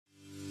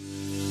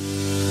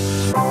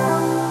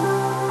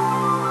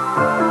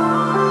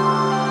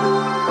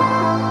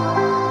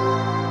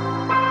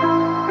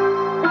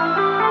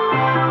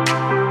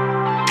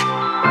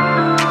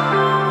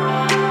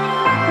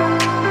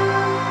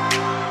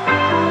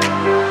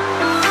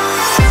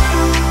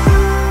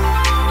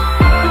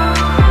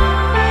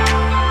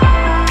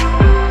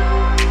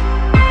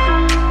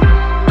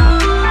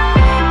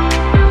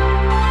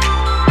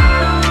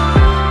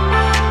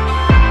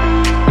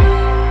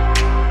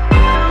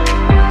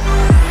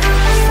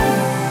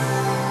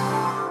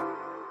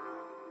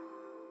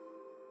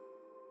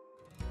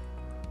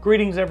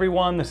Greetings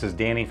everyone, this is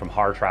Danny from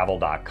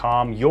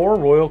HarrTravel.com, your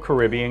Royal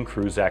Caribbean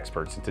cruise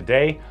experts, and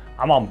today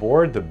I'm on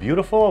board the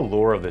beautiful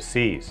Allure of the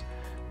Seas.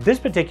 This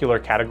particular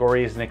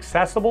category is an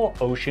accessible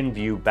ocean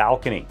view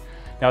balcony.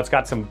 Now it's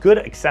got some good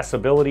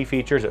accessibility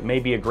features that may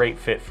be a great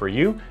fit for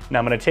you. Now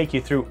I'm going to take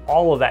you through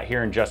all of that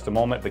here in just a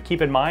moment, but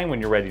keep in mind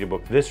when you're ready to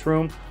book this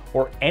room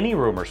or any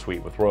room or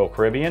suite with Royal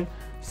Caribbean,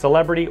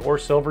 Celebrity or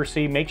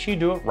Silversea, make sure you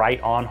do it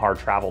right on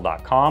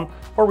HarrTravel.com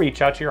or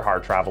reach out to your Harr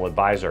Travel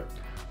advisor.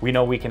 We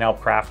know we can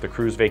help craft the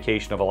cruise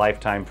vacation of a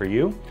lifetime for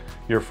you,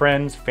 your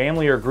friends,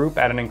 family, or group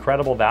at an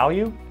incredible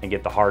value, and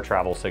get the Harr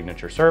Travel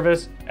signature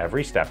service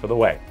every step of the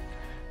way.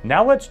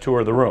 Now let's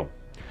tour the room.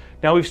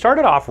 Now we've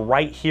started off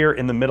right here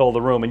in the middle of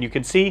the room, and you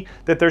can see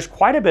that there's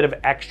quite a bit of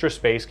extra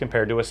space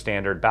compared to a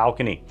standard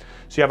balcony.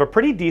 So you have a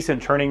pretty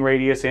decent turning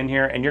radius in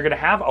here, and you're gonna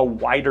have a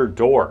wider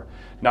door.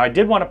 Now I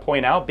did want to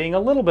point out, being a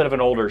little bit of an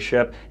older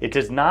ship, it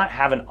does not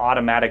have an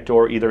automatic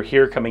door either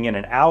here coming in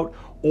and out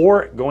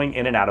or going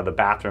in and out of the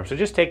bathroom. So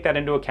just take that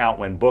into account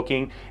when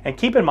booking, and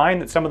keep in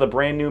mind that some of the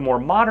brand new, more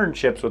modern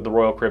ships with the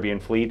Royal Caribbean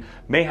fleet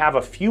may have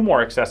a few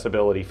more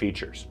accessibility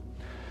features.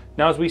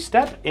 Now as we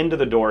step into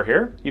the door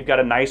here, you've got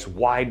a nice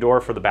wide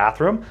door for the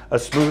bathroom, a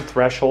smooth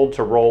threshold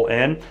to roll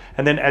in,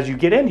 and then as you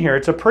get in here,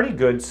 it's a pretty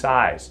good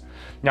size.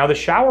 Now the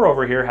shower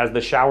over here has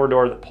the shower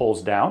door that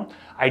pulls down.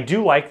 I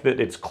do like that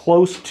it's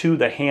close to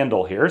the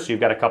handle here, so you've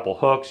got a couple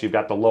hooks, you've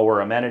got the lower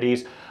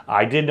amenities.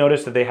 I did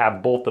notice that they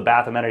have both the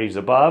bath amenities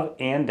above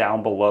and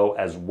down below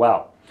as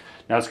well.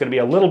 Now it's going to be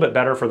a little bit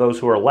better for those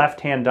who are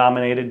left-hand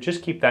dominated,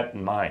 just keep that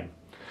in mind.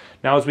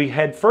 Now as we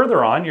head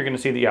further on, you're going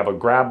to see that you have a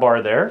grab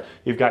bar there.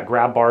 You've got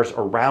grab bars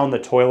around the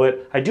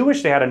toilet. I do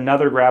wish they had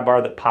another grab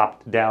bar that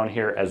popped down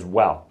here as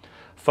well.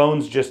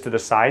 Phones just to the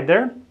side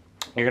there.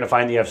 You're going to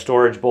find that you have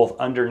storage both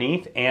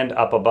underneath and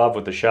up above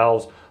with the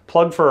shelves,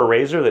 plug for a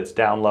razor that's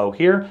down low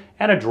here,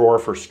 and a drawer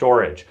for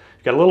storage.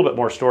 You've got a little bit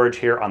more storage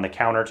here on the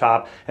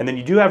countertop, and then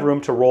you do have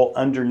room to roll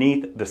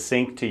underneath the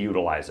sink to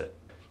utilize it.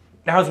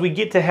 Now as we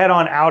get to head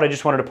on out, I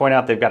just wanted to point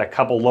out they've got a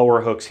couple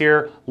lower hooks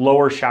here,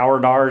 lower shower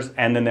doors,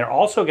 and then they're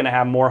also going to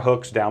have more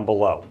hooks down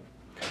below.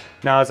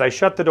 Now as I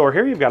shut the door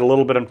here, you've got a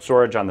little bit of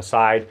storage on the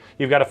side.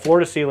 You've got a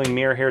floor-to-ceiling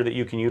mirror here that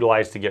you can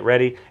utilize to get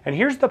ready, and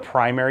here's the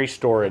primary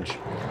storage.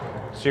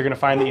 So you're going to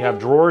find that you have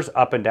drawers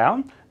up and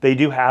down. They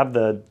do have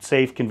the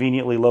safe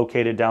conveniently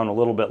located down a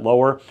little bit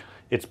lower.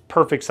 It's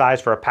perfect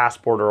size for a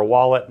passport or a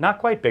wallet, not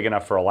quite big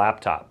enough for a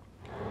laptop.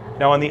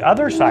 Now on the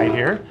other side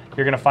here,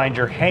 you're going to find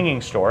your hanging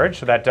storage,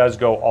 so that does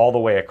go all the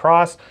way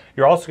across.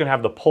 You're also going to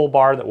have the pull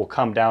bar that will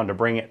come down to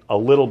bring it a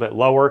little bit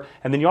lower,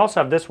 and then you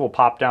also have this will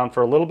pop down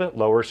for a little bit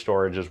lower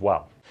storage as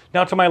well.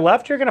 Now to my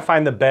left, you're going to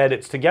find the bed.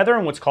 It's together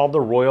in what's called the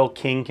Royal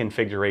King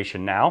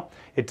configuration now.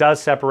 It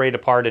does separate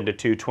apart into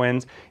two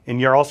twins, and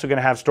you're also going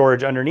to have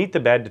storage underneath the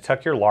bed to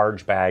tuck your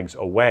large bags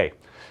away.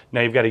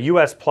 Now you've got a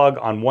US plug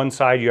on one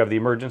side, you have the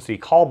emergency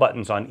call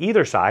buttons on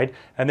either side,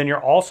 and then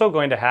you're also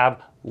going to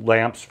have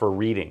lamps for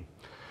reading.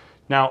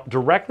 Now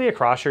directly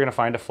across, you're going to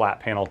find a flat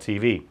panel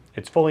TV.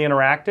 It's fully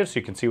interactive, so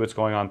you can see what's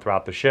going on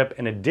throughout the ship.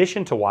 In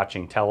addition to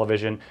watching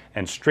television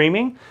and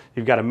streaming,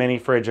 you've got a mini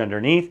fridge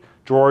underneath,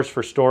 drawers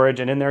for storage,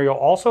 and in there you'll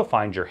also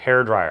find your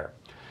hairdryer.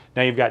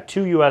 Now you've got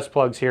two US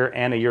plugs here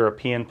and a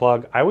European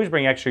plug. I always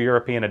bring extra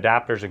European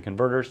adapters and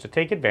converters to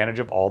take advantage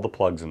of all the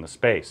plugs in the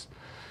space.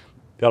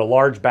 Got a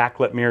large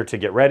backlit mirror to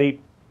get ready,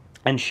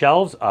 and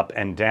shelves up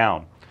and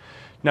down.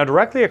 Now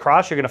directly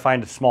across, you're going to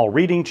find a small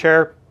reading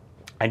chair.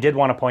 I did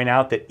want to point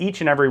out that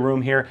each and every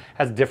room here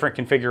has different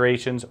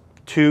configurations,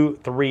 2,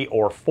 3,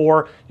 or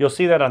 4. You'll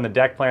see that on the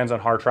deck plans on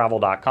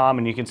HarrTravel.com,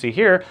 and you can see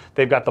here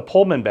they've got the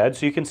Pullman bed,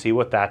 so you can see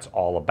what that's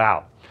all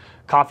about.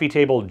 Coffee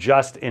table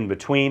just in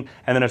between,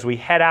 and then as we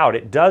head out,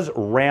 it does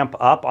ramp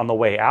up on the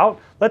way out.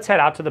 Let's head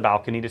out to the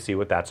balcony to see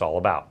what that's all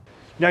about.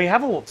 Now you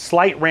have a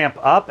slight ramp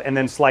up and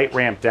then slight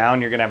ramp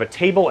down. You're going to have a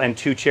table and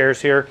two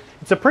chairs here.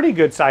 It's a pretty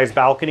good sized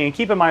balcony, and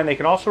keep in mind they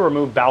can also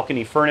remove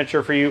balcony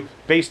furniture for you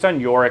based on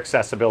your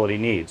accessibility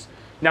needs.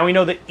 Now we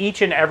know that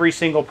each and every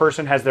single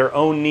person has their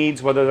own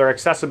needs, whether they're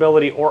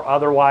accessibility or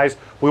otherwise.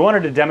 We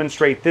wanted to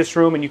demonstrate this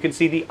room, and you can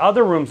see the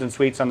other rooms and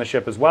suites on the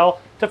ship as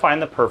well to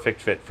find the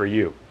perfect fit for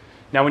you.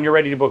 Now when you're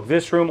ready to book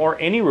this room or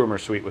any room or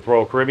suite with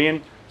Royal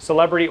Caribbean,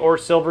 Celebrity, or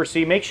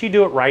Silversea, make sure you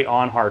do it right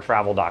on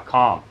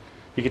HarrTravel.com.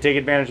 You can take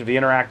advantage of the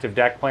interactive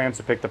deck plans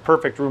to pick the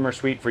perfect room or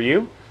suite for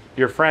you,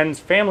 your friends,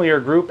 family, or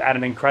group at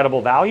an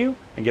incredible value,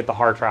 and get the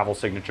Harr Travel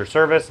signature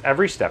service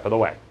every step of the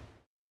way.